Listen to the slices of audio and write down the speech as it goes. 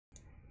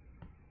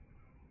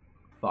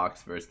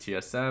Fox versus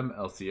TSM,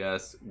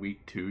 LCS,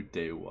 Week 2,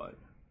 Day 1.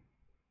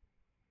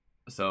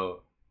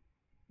 So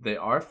they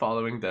are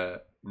following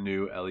the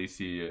new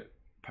LEC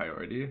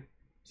priority.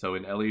 So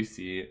in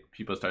LEC,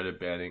 people started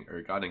banning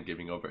Urgot and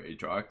giving over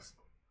Aatrox,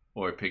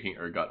 or picking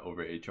Urgot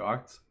over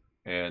Aatrox,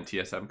 and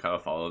TSM kind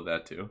of followed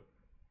that too.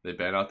 They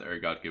ban out the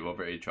Urgot, give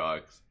over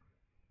Aatrox,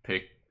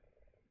 pick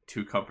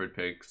 2 comfort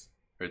picks,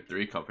 or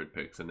 3 comfort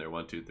picks in their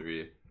 1, 2,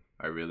 3,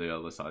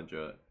 Irelia,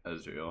 Lissandra,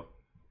 Ezreal.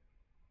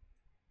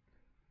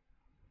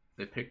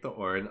 They picked the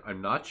Orin.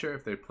 I'm not sure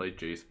if they played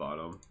Jace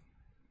bottom.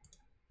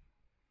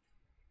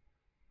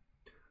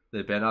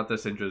 They ban out the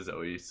Syndra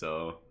Zoe,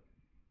 so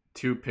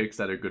 2 picks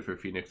that are good for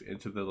Phoenix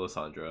into the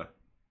Lissandra.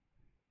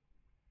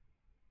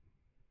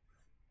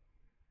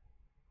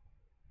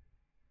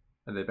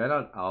 And they ban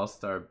out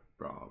Alistar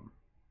Braum.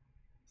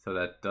 So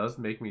that does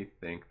make me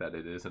think that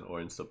it is an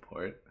Orange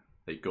support.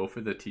 They go for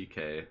the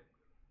TK.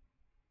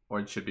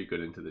 Orange should be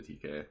good into the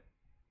TK.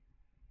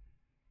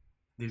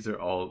 These are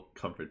all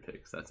comfort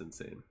picks. That's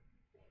insane.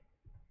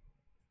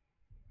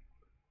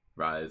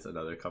 Ryze,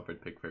 another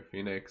comfort pick for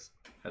Phoenix.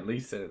 And Lee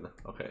Sin.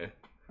 Okay.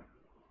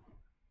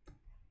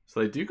 So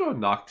they do go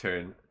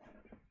Nocturne.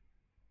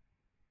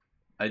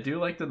 I do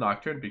like the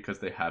Nocturne because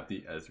they have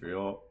the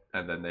Ezreal,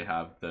 and then they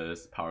have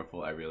this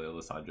powerful Irelia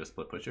Lissandra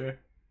split pusher.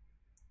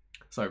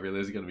 So Irelia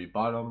is going to be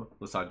bottom.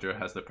 Lissandra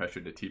has the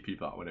pressure to TP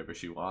bot whenever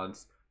she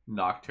wants.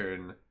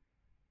 Nocturne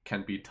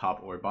can be top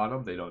or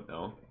bottom, they don't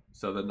know.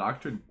 So the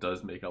Nocturne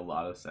does make a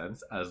lot of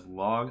sense as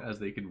long as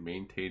they can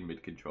maintain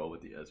mid control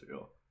with the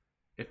Ezreal.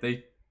 If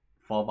they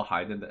fall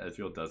behind and the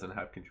Ezreal doesn't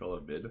have control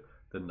of mid,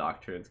 the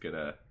Nocturne's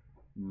gonna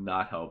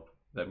not help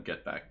them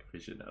get back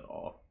vision at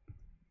all.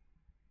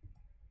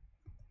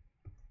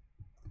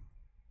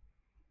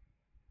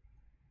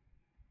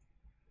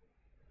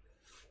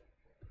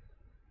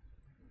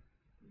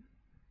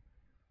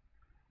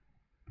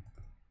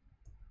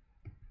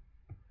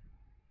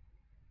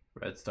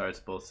 Red starts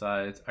both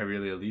sides.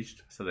 Irelia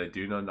leashed, so they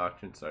do know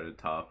Nocturne started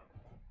top.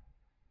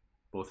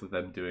 Both of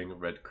them doing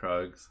red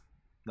Krugs.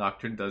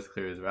 Nocturne does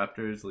clear his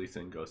Raptors. Lee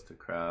Sin goes to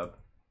Crab.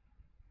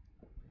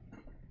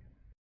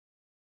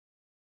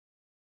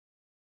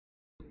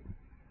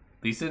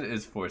 Lee Sin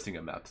is forcing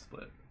a map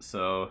split,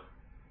 so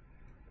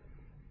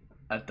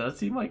that does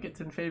seem like it's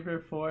in favor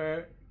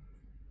for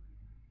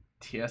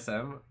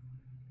TSM.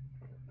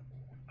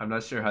 I'm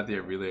not sure how the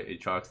Irelia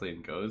Aatrox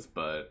lane goes,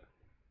 but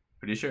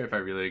pretty sure if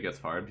Irelia gets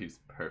farmed, he's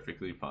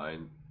perfectly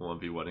fine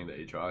 1v1ing the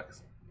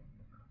Aatrox.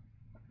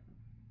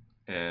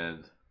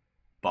 And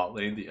bot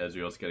lane, the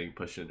Ezreal's getting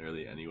pushed in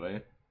early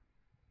anyway.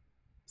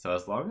 So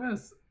as long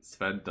as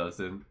Sven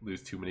doesn't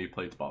lose too many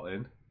plates bot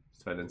lane,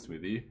 Sven and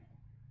Smoothie,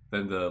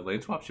 then the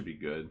lane swap should be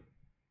good.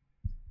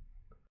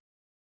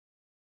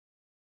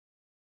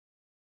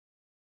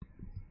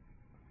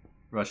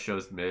 Rush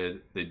shows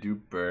mid. They do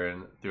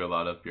burn through a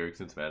lot of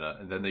Bjergsen's mana,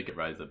 and then they get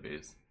Ryze up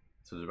base.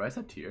 So does Ryze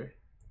have tier?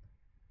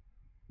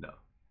 No.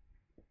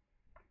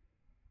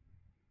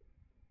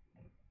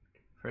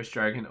 First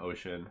Dragon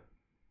Ocean.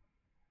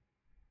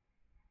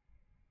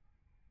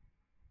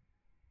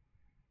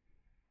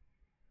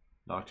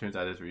 Nocturne's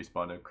at his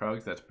respawn of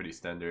Krugs. That's pretty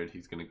standard.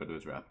 He's going to go to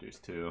his Raptors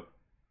too.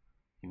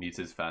 He needs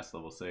his fast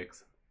level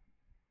 6.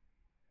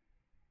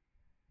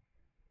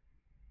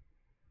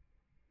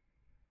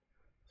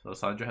 So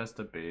Sandra has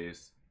to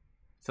base.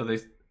 So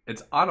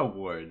it's on a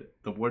ward.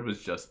 The ward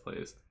was just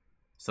placed.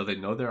 So they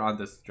know they're on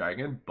this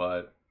dragon,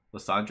 but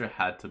Lissandra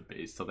had to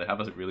base. So they have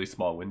a really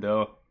small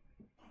window.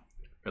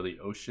 Early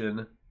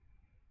Ocean.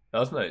 That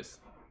was nice.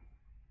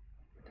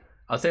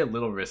 I'll say a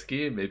little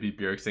risky. Maybe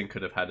Bjergsen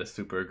could have had a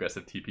super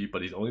aggressive TP,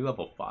 but he's only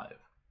level 5.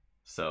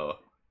 So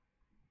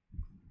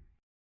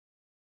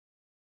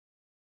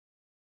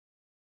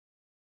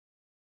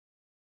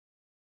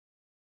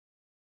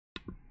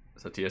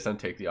TSM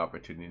take the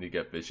opportunity to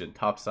get vision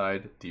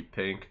topside, deep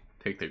pink,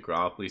 take the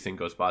Gromp, Lee Sin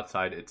goes bot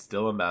side. It's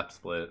still a map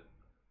split.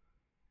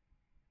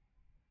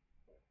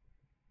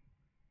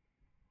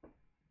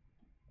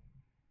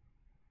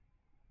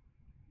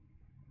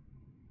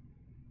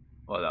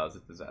 Oh, that was a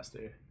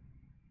disaster.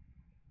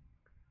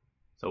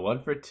 So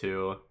 1 for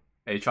 2.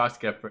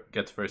 Aatrox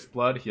gets first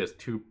blood. He has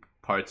 2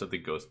 parts of the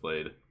Ghost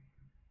Blade.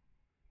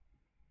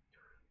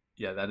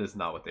 Yeah, that is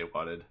not what they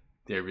wanted.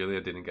 The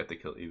Irelia didn't get the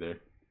kill either.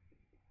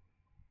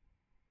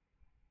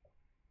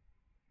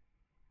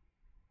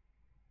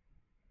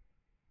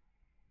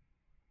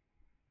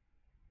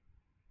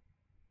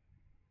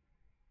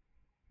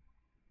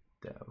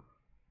 Damn.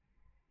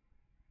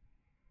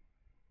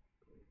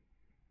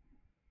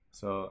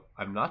 So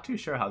I'm not too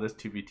sure how this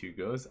 2v2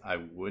 goes. I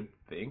would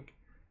think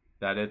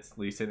that it's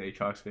Lee Sin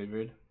Aatrox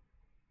favored.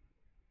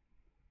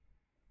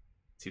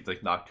 Seems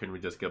like Nocturne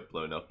would just get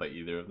blown up by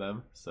either of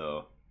them,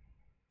 so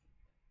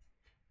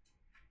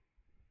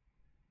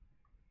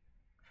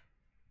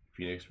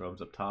Phoenix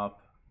roams up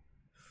top.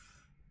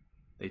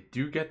 They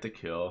do get the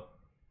kill.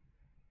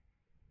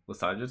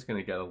 Lissandra's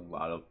gonna get a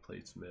lot of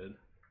plates mid.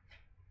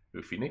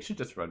 Ooh, Phoenix should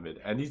just run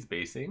mid. And he's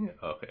basing?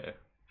 Okay.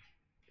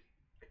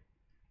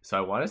 So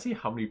I want to see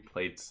how many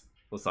plates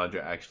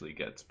Lissandra actually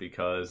gets,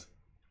 because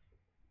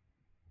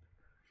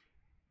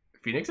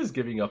Phoenix is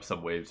giving up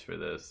some waves for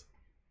this.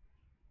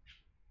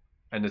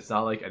 And it's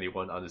not like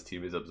anyone on his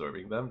team is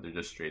absorbing them. They're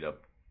just straight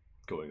up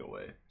going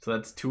away. So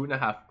that's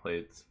 2.5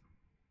 plates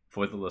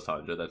for the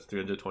Lysandra. That's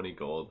 320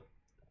 gold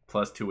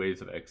plus 2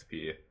 waves of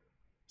XP.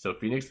 So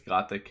Phoenix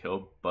got the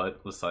kill,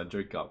 but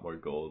Lysandra got more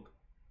gold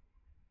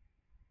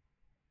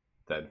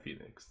than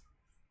Phoenix.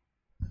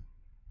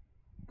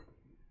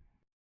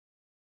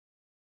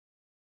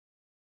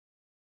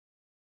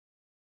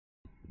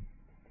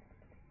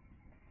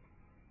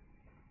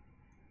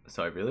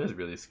 So I really is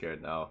really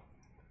scared now.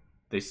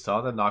 They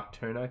saw the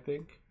Nocturne, I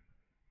think.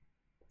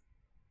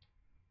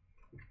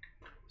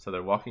 So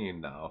they're walking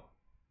in now.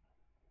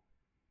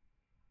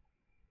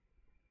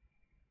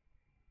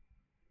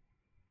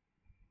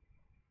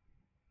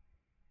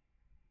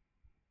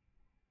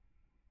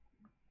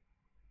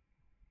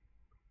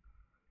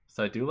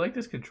 So I do like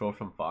this control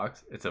from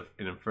Fox. It's an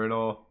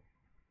Infernal.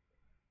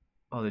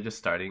 Oh, they're just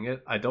starting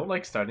it. I don't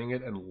like starting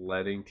it and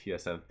letting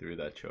TSM through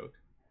that choke.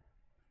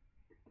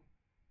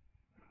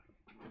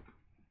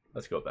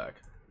 Let's go back.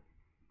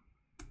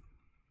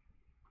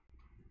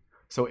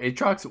 So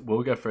Aatrox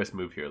will get first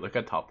move here. Look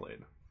at top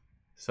lane.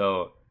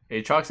 So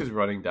Aatrox is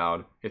running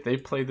down. If they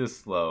play this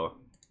slow,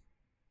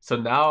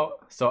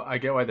 so I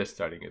get why they're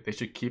starting it. They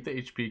should keep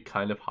the HP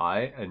kind of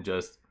high and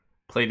just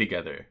play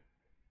together.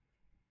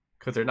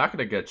 Because they're not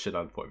going to get shit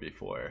on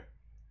 4v4.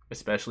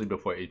 Especially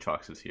before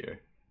Aatrox is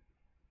here.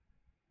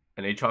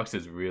 And Aatrox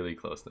is really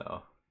close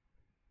now.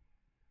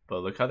 But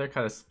look how they're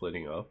kind of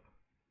splitting up.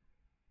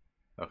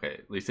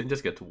 Okay, Lee Sin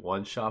just gets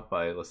one shot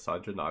by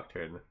Lysandra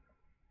Nocturne.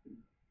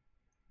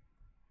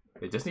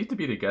 They just need to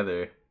be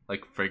together.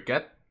 Like,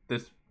 forget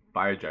this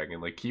Fire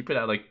Dragon. Like, keep it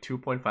at like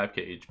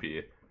 2.5k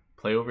HP.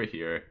 Play over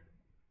here.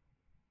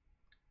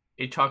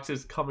 Aatrox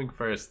is coming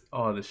first.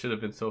 Oh, this should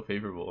have been so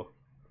favorable.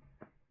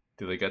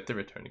 Do they get the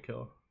return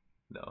kill?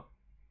 No.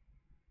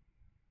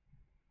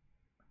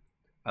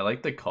 I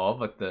like the call,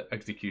 but the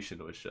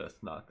execution was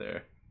just not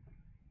there.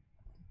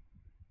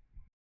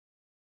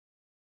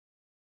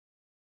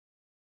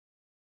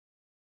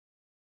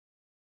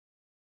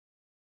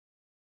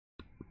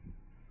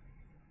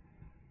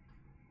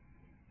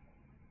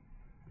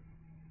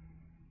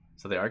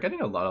 So they are getting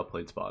a lot of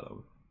plates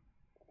bottom.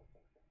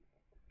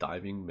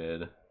 Diving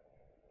mid.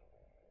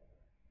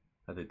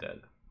 Are they dead?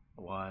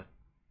 What?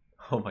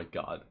 Oh my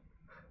god.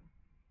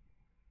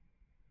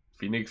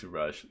 Phoenix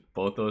Rush.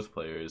 Both those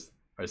players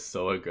are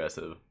so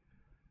aggressive.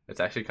 It's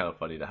actually kind of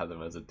funny to have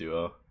them as a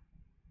duo.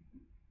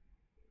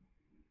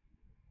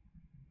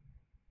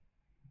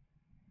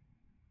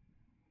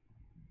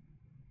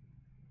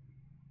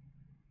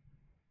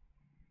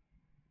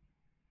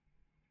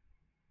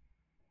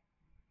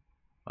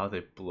 Wow,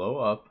 they blow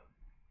up.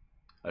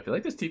 I feel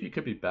like this TP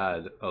could be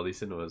bad. Oh, Lee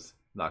Sin was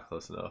not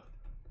close enough.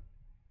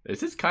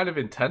 This is kind of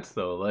intense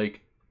though.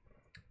 Like,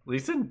 Lee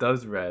Sin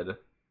does red.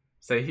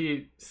 Say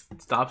he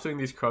stops doing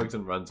these Krugs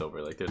and runs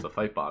over. Like, there's a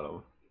fight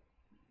bottom.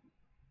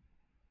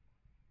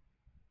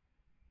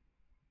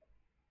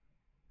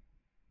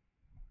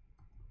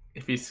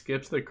 If he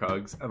skips the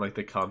Krugs and like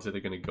the comps are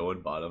gonna go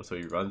in bottom, so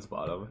he runs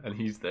bottom and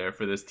he's there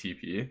for this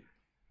TP.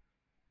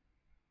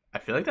 I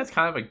feel like that's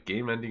kind of a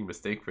game-ending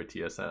mistake for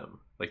TSM.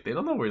 Like, they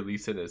don't know where Lee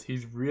Sin is.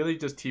 He's really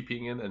just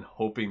TPing in and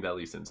hoping that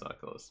Lee Sin's not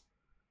close.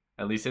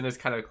 And Lee Sin is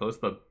kind of close,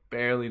 but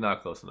barely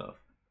not close enough.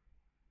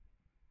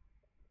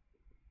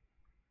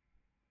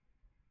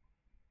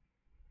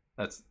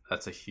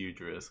 That's a huge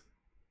risk.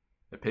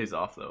 It pays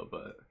off though,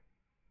 but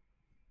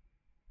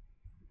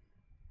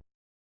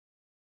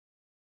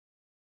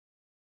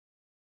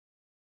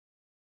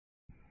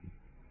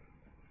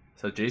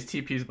so Jay's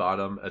TP's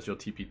bottom, Ezreal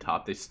TP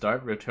top. They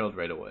start Rift Herald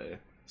right away.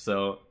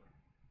 So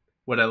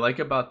what I like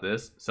about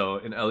this, so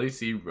in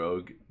LEC,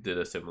 Rogue did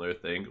a similar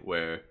thing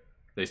where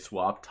they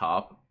swapped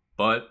top,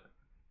 but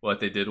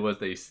what they did was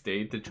they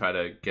stayed to try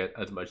to get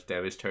as much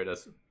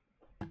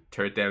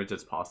turret damage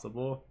as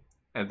possible.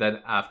 And then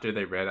after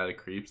they ran out of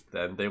creeps,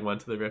 then they went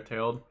to the Rift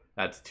Herald.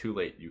 That's too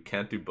late. You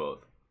can't do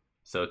both.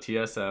 So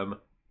TSM,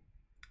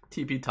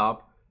 TP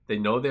top, they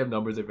know they have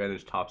numbers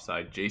advantage top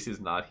side. Jace is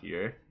not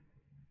here.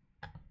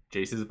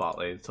 Jace is bot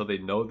lane, so they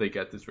know they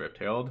get this Rift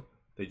Herald.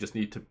 They just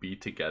need to be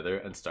together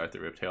and start the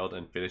Rift Herald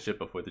and finish it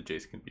before the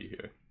Jace can be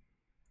here.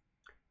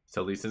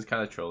 So Lee Sin's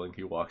kind of trolling.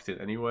 He walks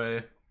in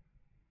anyway.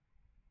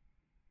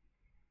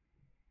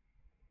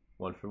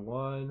 1 for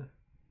 1.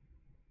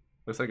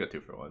 Looks like a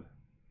 2 for 1.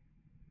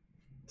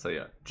 So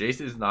yeah,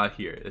 Jace is not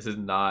here. This is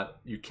not...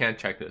 You can't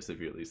check this if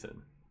you're Lee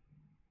Sin.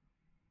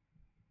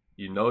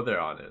 You know they're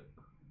on it.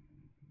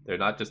 They're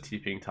not just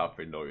TPing top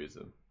for no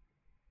reason.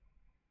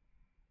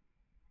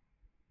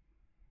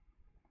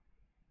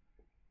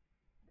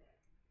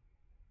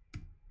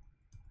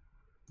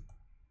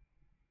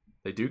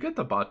 They do get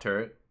the bot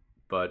turret,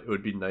 but it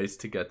would be nice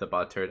to get the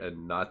bot turret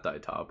and not die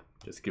top.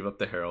 Just give up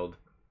the Herald.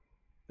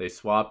 They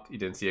swapped, you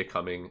didn't see it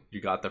coming.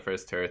 You got the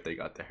first turret, they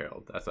got the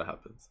Herald. That's what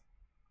happens.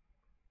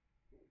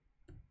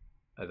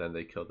 And then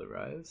they killed the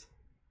Ryze.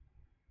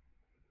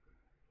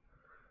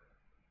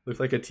 Looks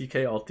like a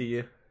TK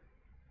ulti.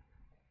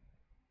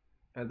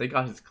 And they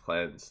got his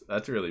cleanse.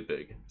 That's really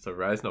big. So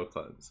Ryze no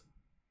cleanse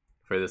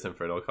for this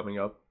Inferno coming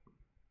up.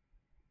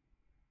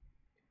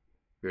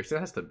 Vixen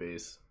has to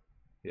base.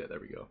 Yeah, there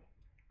we go.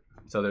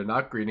 So they're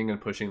not greening and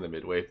pushing the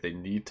mid wave. They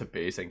need to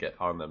base and get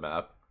on the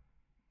map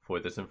for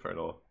this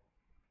Inferno.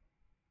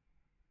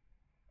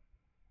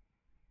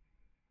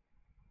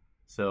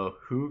 So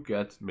who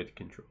gets mid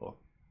control?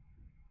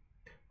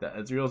 The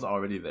Ezreal's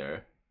already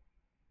there.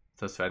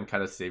 So Sven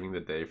kind of saving the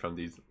day from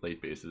these late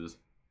bases.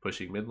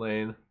 Pushing mid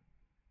lane.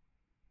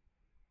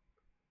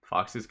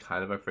 Fox is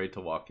kind of afraid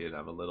to walk in.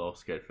 I'm a little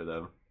scared for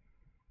them.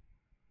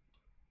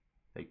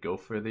 They go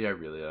for the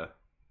Irelia.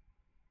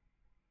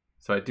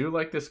 So I do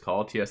like this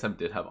call. TSM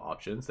did have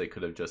options. They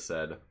could have just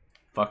said,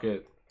 fuck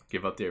it,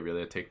 give up the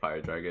Irelia, take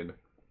Fire Dragon.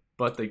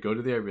 But they go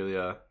to the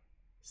Irelia,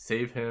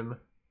 save him.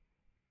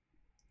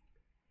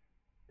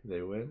 Do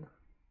they win?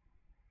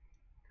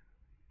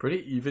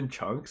 Pretty even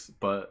chunks,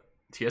 but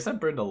TSM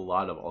burned a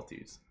lot of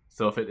ultis.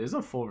 So if it is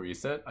a full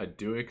reset, I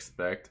do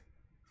expect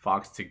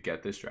Fox to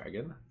get this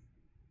dragon.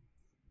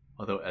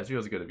 Although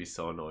Ezreal's going to be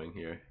so annoying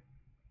here.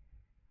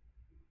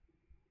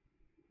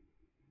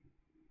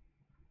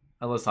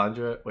 And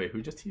Lissandra, wait,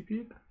 who just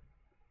TP'd?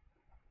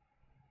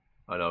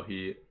 Oh no,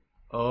 he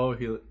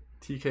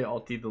TK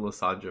ultied the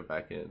Lissandra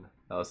back in.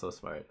 That was so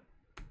smart.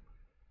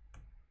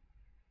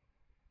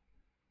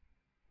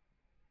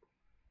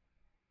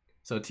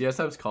 So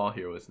TSM's call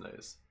here was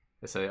nice.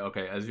 They say,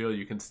 okay, Ezreal,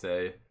 you can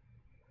stay.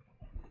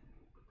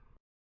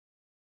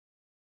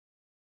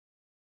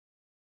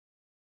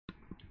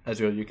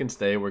 Ezreal, you can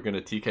stay. We're going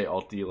to TK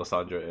ulti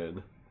Lissandra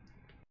in.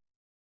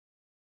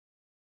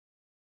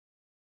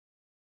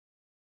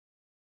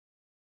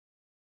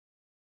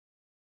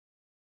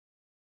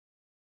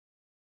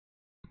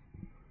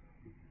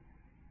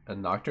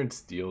 And Nocturne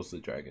steals the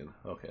dragon.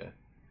 Okay.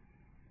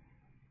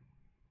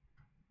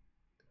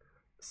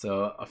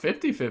 So a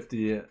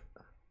 50-50.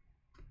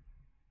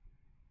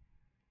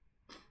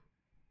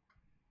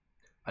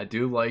 I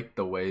do like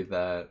the way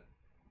that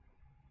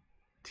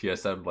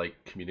TSM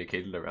like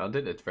communicated around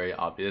it. It's very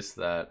obvious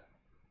that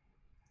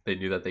they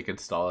knew that they can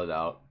stall it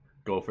out,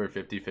 go for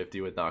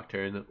 50-50 with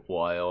Nocturne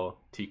while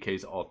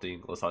TK's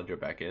ulting Lissandra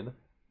back in.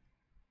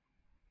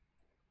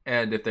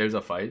 And if there's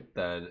a fight,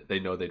 then they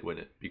know they'd win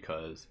it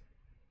because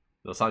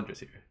Lissandra's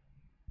here.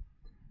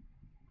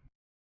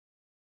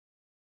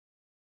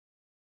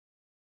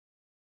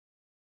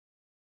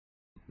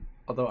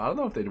 Although I don't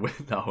know if they'd win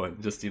that one,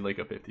 just seemed like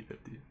a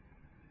 50-50.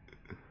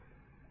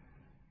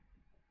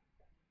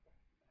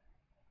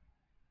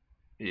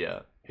 Yeah,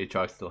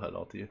 Aatrox still had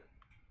ulti.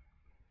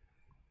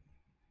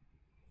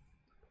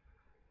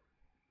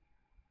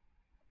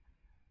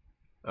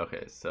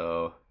 Okay,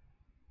 so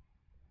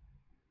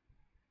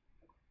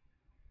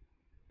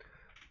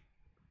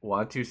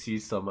want to see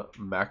some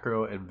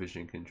macro and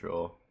vision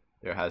control.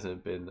 There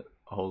hasn't been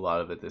a whole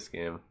lot of it this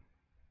game.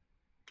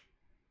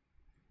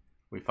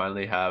 We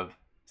finally have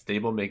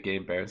stable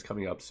mid-game. Baron's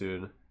coming up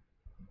soon.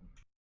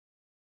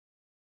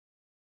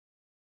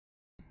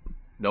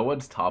 No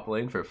one's top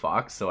lane for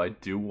Fox, so I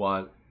do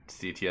want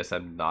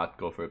CTSM not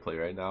go for a play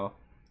right now.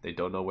 They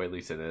don't know where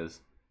Lee Sin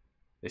is.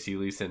 They see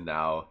Lee Sin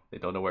now. They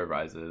don't know where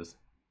Ryze is.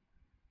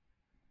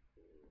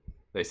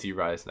 They see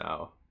Ryze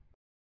now.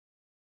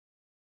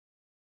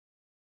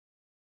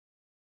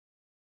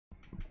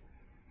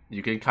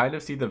 You can kind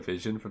of see the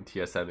vision from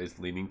TSM is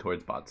leaning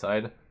towards bot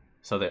side,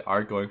 so they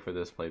are going for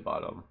this play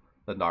bottom.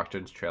 The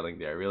Nocturne's trailing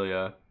the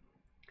Irelia.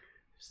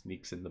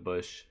 Sneaks in the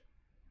bush.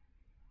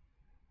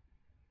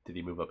 Did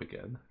he move up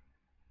again?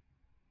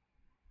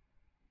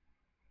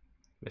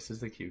 Misses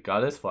the Q.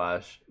 Got his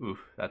flash.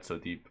 Oof, that's so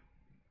deep.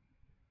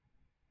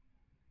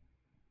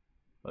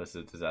 Oh, this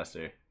is a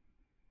disaster.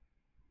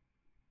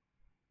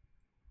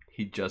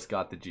 He just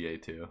got the GA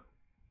too.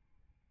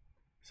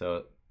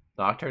 So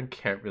Nocturne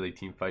can't really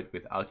team fight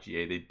without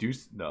GA. They do.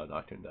 No,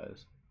 Nocturne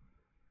dies.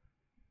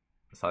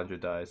 Lissandra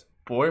dies.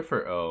 4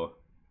 for O.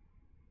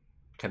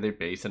 Can they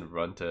base and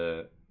run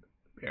to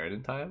Baron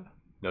in time?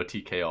 No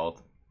TK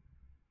ult.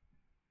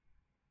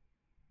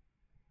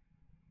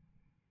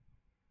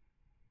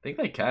 I think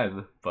they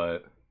can,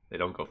 but they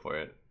don't go for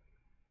it.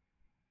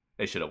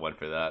 They should have went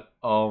for that.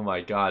 Oh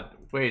my god.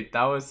 Wait,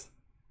 that was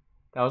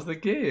the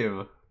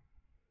game.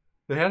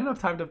 They had enough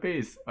time to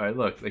base. Alright,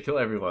 look, they kill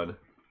everyone.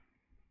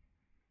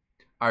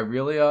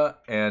 Irelia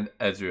and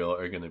Ezreal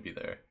are gonna be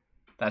there.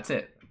 That's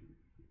it.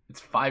 It's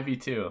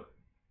 5v2.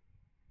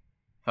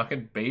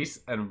 Fucking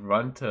base and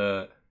run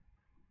to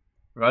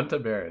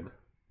Baron.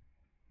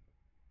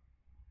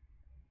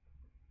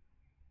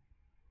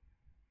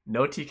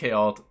 No TK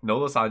ult, no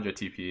Lissandra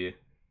TP,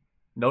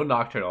 no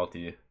Nocturne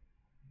ulti.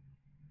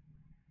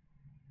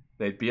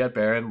 They'd be at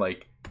Baron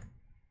like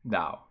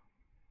now.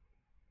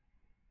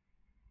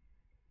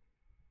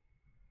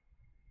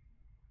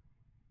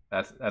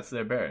 That's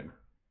their Baron.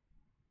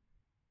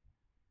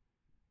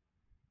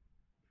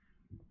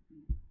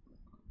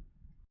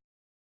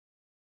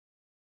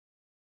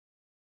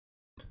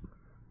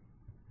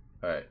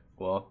 Alright,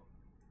 well.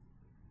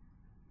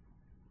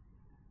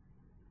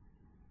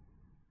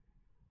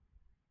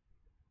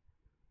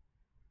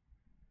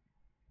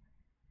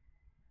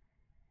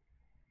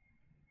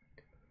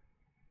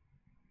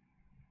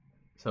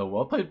 So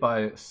well played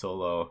by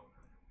Solo.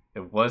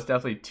 It was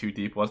definitely too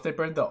deep. Once they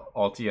burned the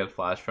ulti and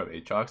flash from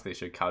Aatrox, they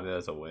should count it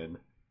as a win.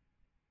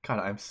 God,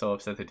 I'm so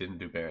upset they didn't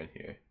do Baron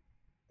here.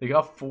 They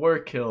got 4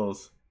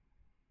 kills.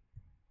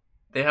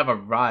 They have a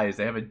Ryze.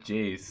 They have a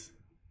Jace.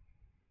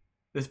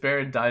 This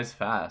Baron dies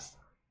fast.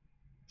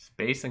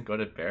 Space and go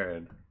to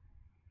Baron.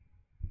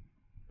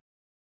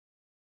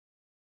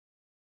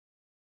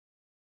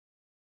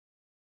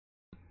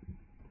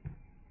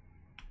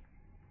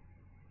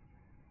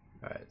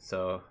 Alright,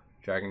 so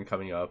Dragon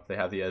coming up. They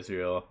have the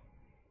Ezreal.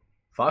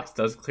 Fox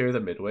does clear the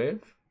mid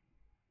wave,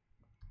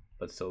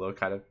 but Solo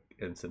kind of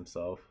ends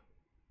himself.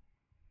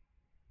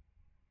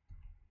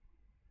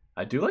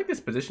 I do like this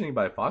positioning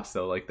by Fox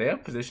though. Like, they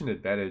have position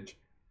advantage.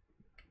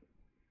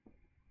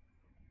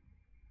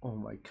 Oh,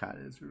 my cat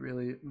is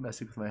really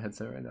messing with my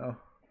headset right now.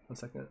 1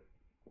 second.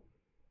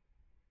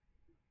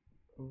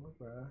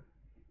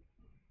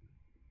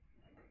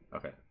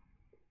 Okay.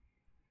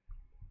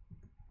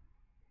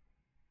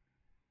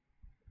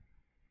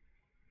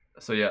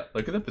 So yeah,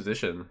 look at the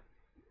position.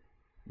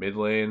 Mid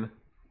lane.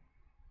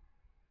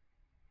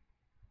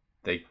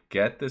 They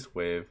get this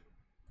wave.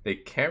 They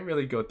can't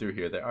really go through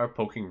here. They are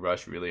poking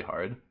Rush really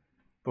hard.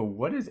 But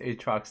what is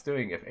Aatrox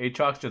doing? If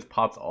Aatrox just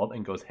pops ult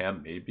and goes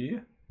ham, maybe?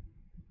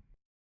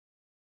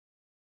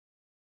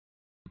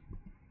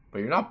 But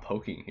you're not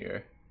poking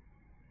here.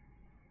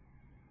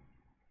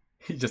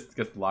 He just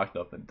gets locked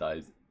up and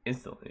dies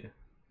instantly.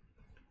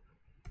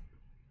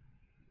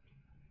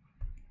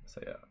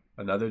 So yeah,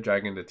 another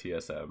dragon to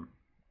TSM.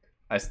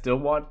 I still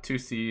want to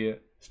see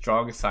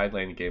strong side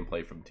lane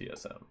gameplay from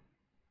TSM.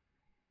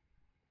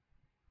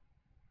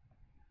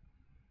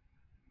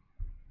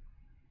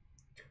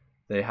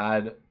 They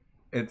had,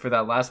 and for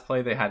that last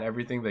play, they had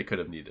everything they could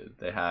have needed.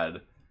 They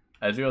had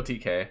Ezreal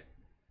TK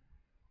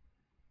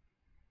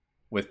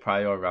with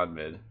Prio around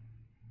mid.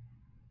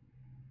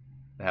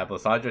 They have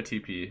Lissandra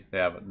TP. They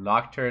have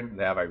Nocturne.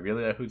 They have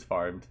Irelia who's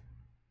farmed.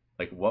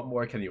 Like, what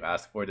more can you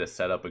ask for to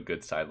set up a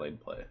good side lane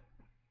play?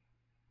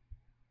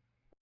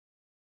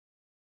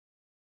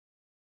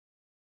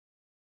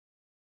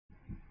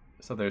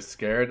 So they're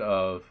scared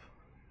of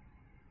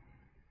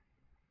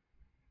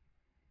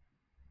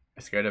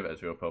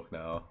Ezreal poke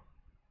now.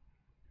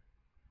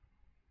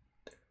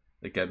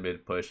 They get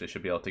mid push. They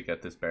should be able to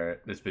get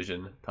this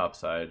vision top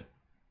side.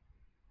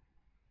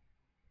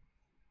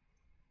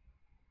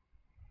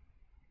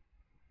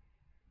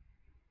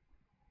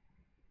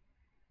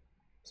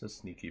 It's a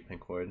sneaky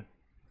pink ward.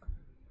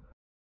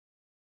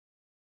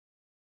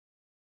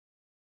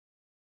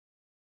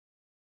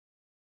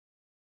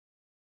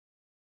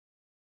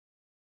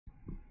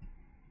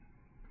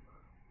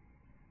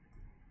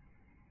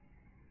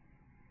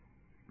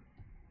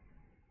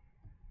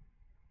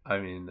 I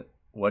mean,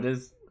 what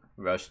is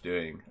Rush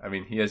doing? I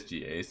mean, he has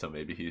GA, so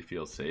maybe he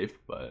feels safe,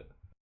 but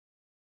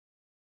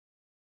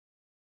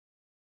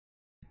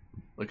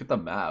look at the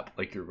map.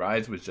 Like, your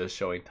Ryze was just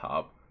showing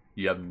top.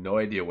 You have no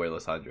idea where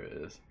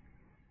Lissandra is.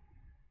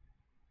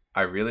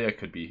 Irelia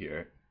could be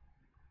here.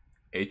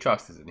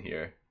 Aatrox isn't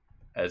here.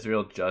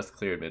 Ezreal just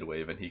cleared mid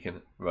wave and he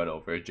can run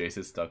over. Jace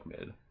is stuck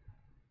mid.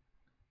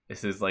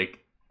 This is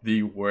like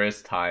the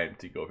worst time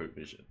to go for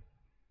vision.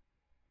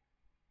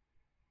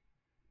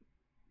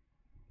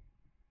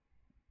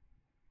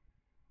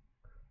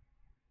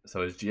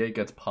 So his GA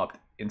gets popped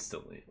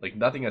instantly. Like,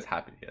 nothing has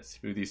happened yet.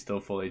 Smoothie's still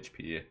full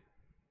HP.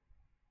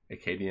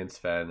 Acadian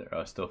Sven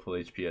are still full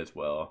HP as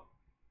well.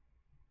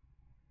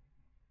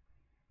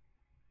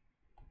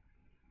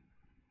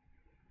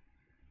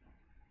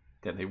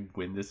 Then they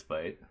win this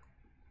fight.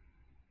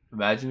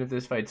 Imagine if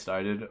this fight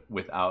started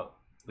without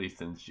Lee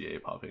Sin's GA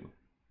popping.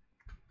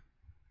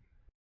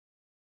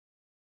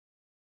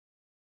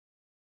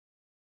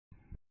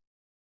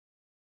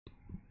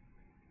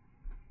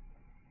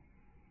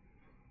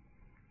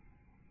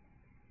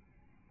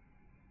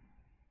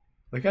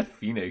 Look at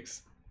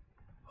Phoenix.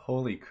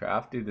 Holy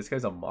crap, dude, this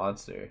guy's a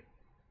monster.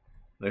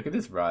 Look at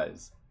this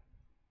Ryze.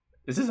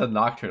 This is a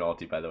Nocturne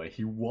ulti, by the way.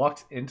 He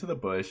walks into the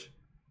bush,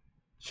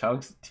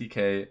 chunks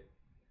TK,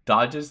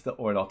 dodges the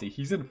Ornn ulti.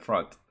 He's in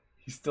front.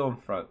 He's still in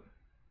front.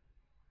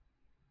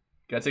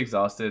 Gets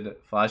exhausted,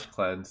 flash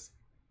cleanse.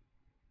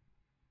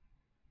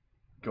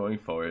 Going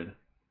forward.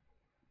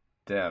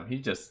 Damn, he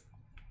just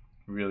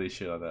really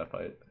shit on that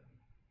fight.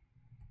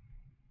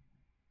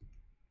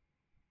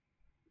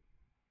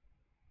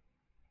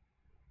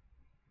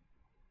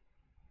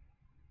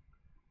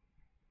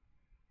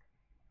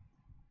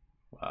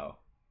 Wow.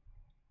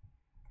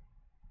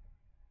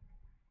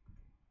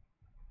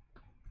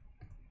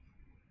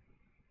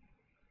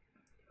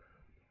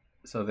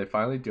 So they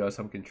finally do have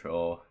some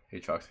control.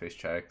 Aatrox face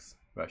checks.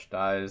 Rush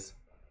dies.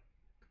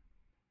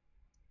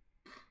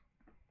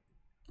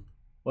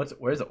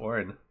 Where's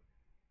Ornn?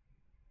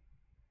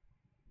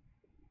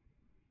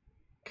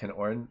 Can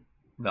Ornn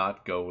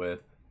not go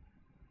with...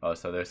 Oh,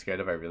 so they're scared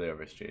of Irelia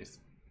over Jace.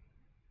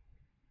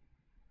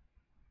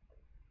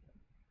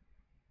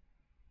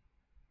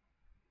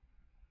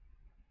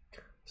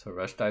 So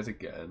Rush dies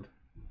again.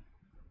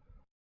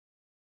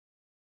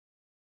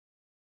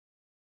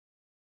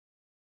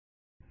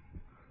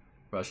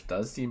 Rush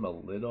does seem a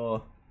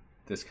little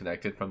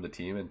disconnected from the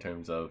team in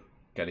terms of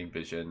getting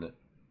vision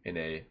in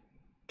a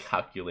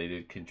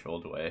calculated,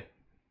 controlled way.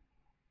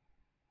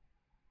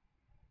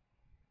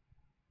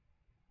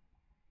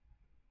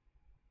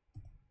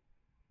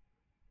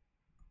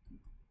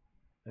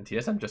 And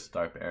TSM just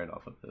start Baron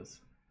off of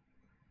this.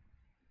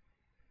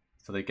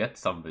 So they get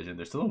some vision.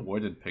 There's still a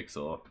warded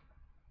pixel.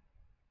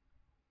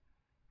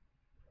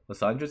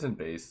 Lissandra's in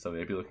base, so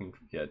maybe looking,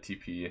 yeah,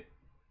 TP.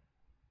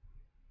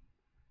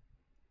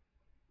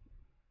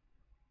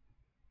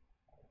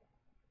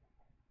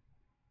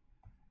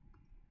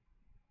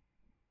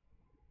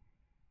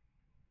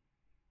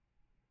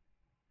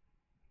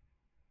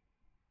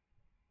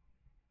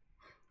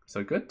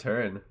 So good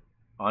turn.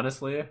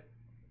 Honestly,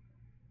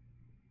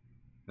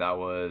 that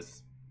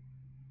was...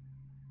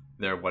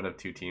 They're one of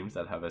two teams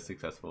that have a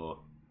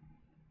successful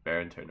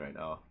Baron turn right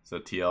now. So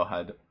TL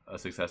had a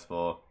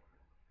successful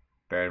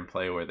Baron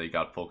play where they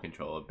got full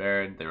control of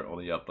Baron. They were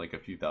only up like a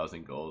few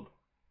thousand gold,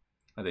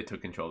 and they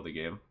took control of the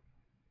game.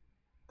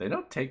 They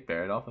don't take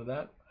Baron off of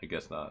that? I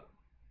guess not.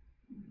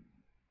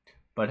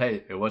 But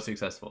hey, it was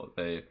successful.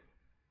 They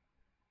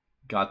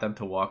got them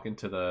to walk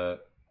into a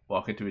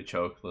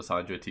choke,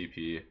 Lissandra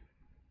TP.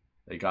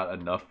 They got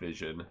enough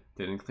vision,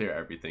 didn't clear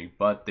everything,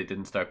 but they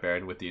didn't start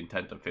Baron with the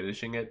intent of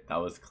finishing it. That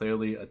was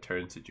clearly a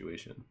turn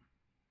situation.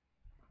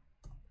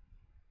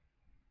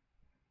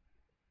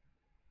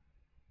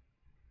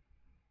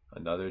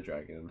 Another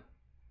dragon.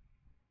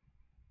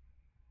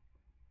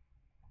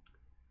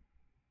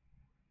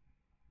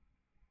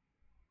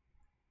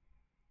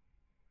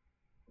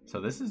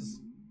 So this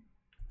is...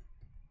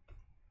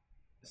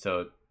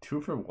 So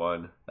 2 for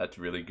 1. That's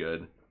really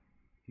good.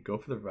 You go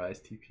for the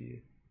Ryze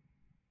TP.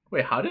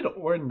 Wait, how did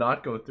Ornn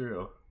not go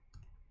through?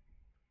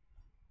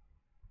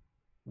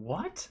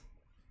 What?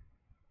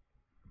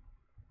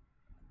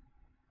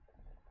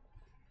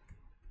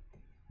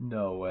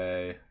 No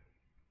way.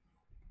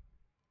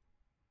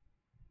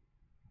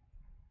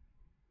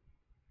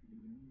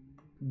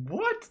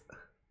 What?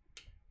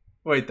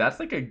 Wait, that's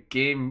like a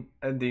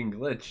game-ending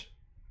glitch.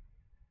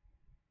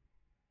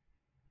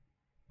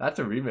 That's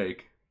a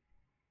remake.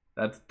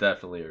 That's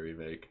definitely a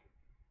remake.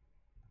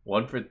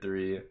 1 for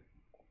 3.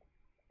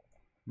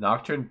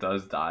 Nocturne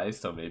does die,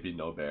 so maybe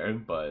no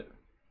Baron, but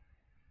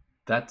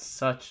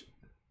that's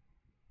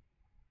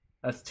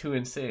too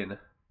insane.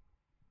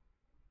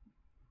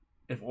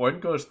 If Ornn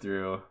goes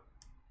through,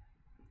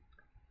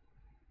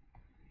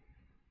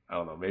 I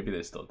don't know, maybe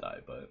they still die,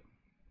 but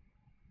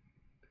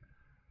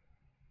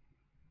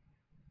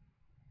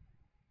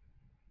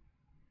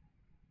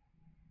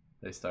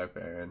they start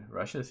Baron.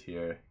 Rush is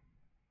here.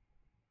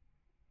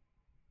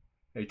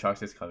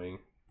 Aatrox is coming.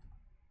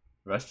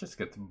 Rush just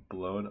gets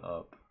blown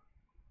up.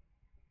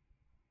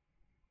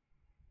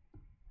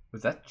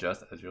 Was that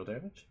just Ezreal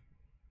damage?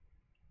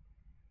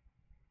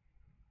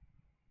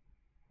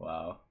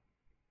 Wow.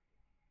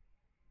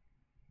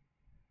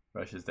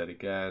 Rush is dead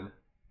again.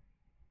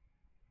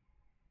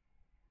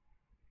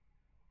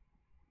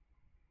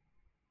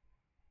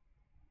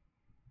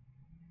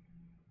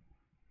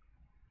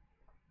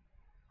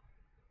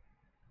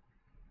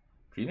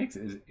 Phoenix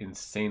is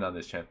insane on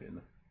this champion.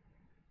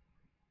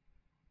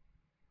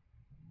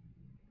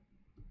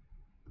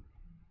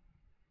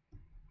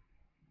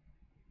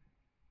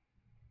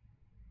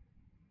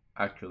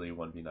 Actually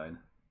 1v9.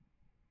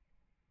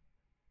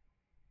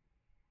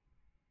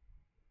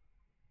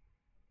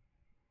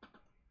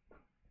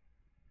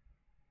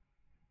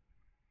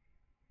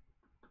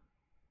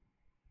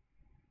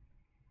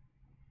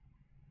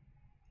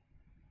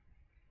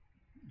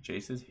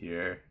 Jace is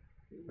here.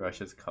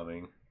 Rush is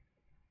coming.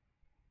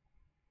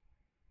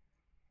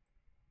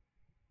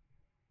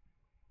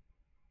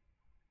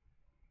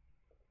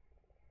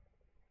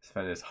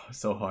 Sven is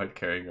so hard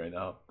carrying right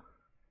now.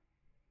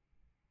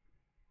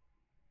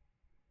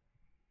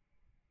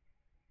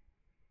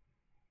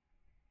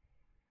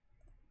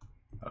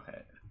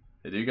 Okay.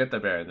 They do get the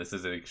Baron. This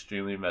is an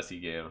extremely messy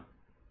game.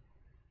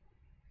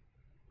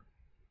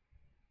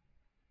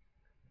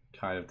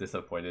 Kind of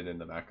disappointed in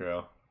the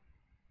macro.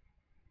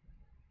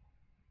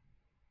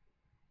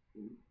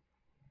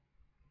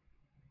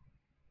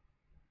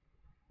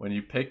 When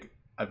you pick,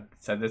 I've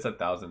said this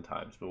 1,000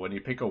 times, but when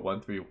you pick a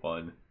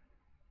 1-3-1,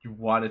 you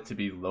want it to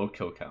be low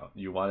kill count.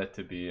 You want it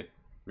to be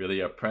really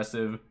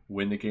oppressive,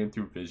 win the game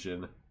through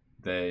vision.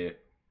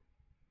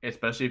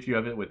 Especially if you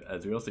have it with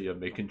Ezreal, so you have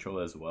mid control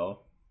as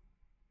well.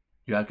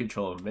 You have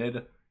control of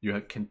mid.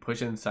 You can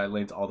push inside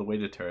lanes all the way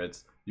to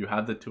turrets. You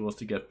have the tools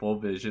to get full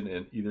vision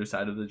in either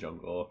side of the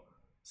jungle.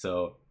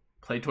 So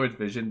play towards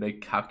vision,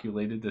 make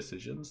calculated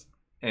decisions.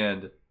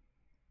 And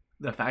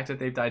the fact that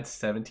they've died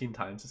 17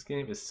 times this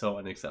game is so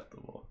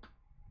unacceptable.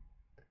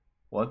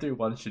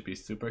 1-3-1 should be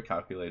super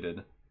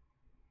calculated.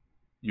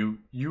 You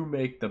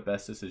make the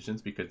best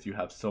decisions because you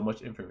have so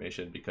much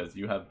information, because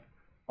you have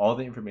all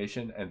the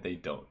information and they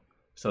don't.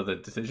 So the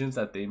decisions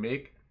that they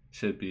make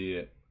should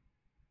be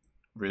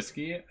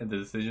risky, and the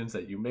decisions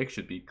that you make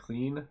should be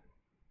clean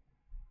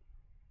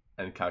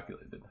and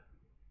calculated.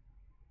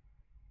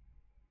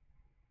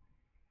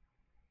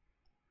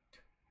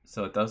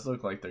 So it does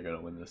look like they're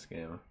gonna win this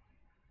game.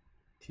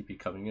 TP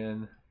coming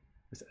in.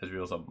 This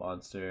Ezreal's a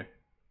monster.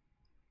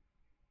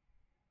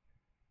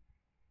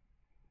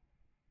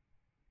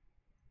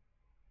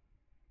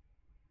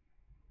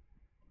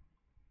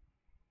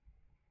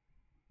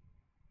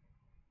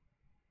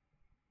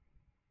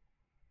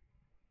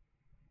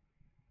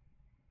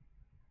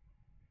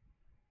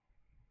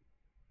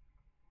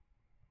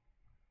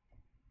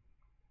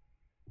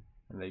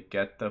 And they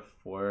get the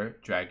 4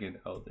 Dragon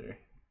Elder.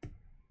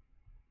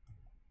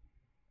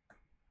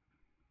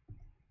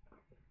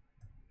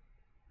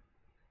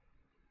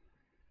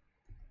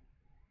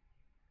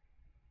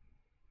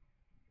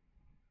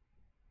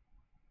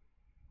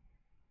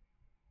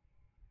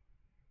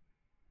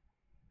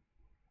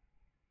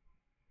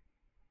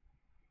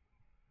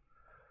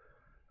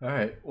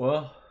 Alright,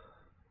 well,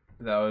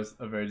 that was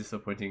a very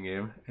disappointing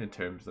game in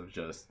terms of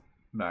just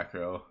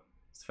macro.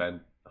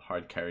 Sven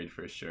hard carried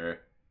for sure.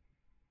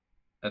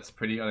 That's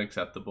pretty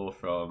unacceptable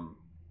from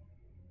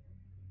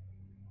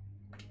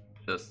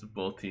just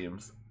both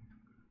teams.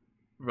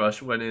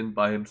 Rush went in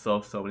by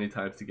himself so many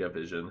times to get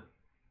vision.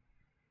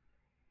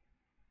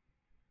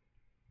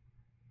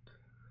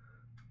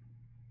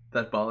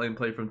 That bot lane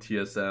play from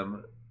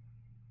TSM,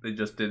 they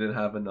just didn't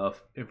have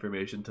enough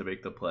information to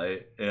make the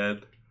play,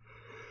 and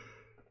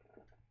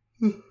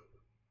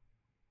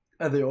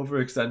they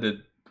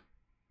overextended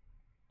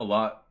a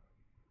lot.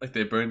 Like,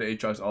 they burned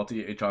Aatrox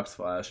ulti, Aatrox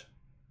flash.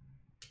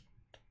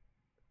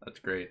 That's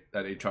great.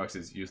 That Aatrox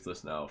is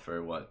useless now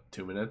for what,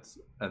 2 minutes?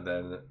 And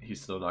then he's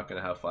still not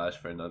going to have flash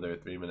for another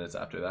 3 minutes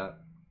after that.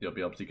 You'll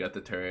be able to get the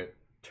turret,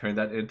 turn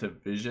that into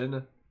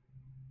vision.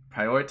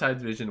 Prioritize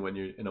vision when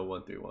you're in a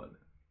 1-3-1.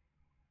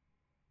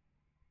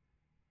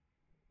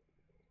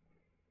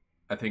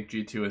 I think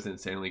G2 is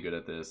insanely good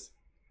at this.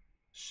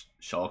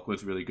 Shulk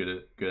was really good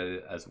at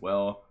it as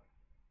well.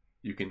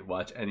 You can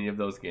watch any of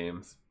those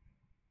games.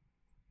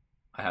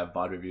 I have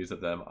VOD reviews of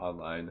them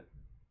online.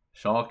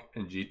 Shulk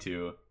and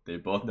G2, they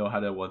both know how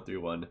to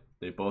 1-3-1.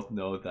 They both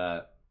know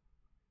that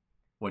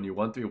when you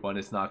 1-3-1,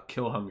 it's not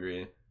kill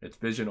hungry, it's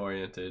vision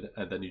oriented,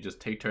 and then you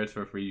just take turrets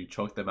for free, you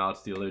choke them out,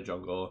 steal their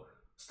jungle,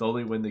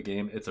 slowly win the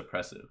game. It's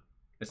oppressive.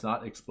 It's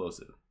not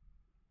explosive.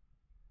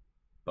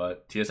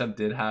 But TSM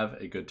did have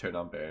a good turn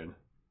on Baron.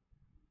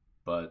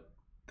 But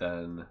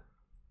then,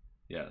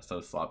 yeah,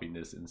 some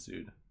sloppiness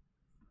ensued.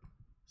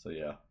 So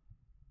yeah.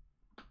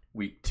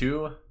 Week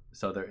 2,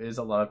 so there is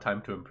a lot of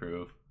time to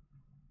improve.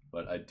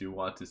 But I do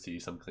want to see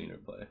some cleaner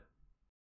play.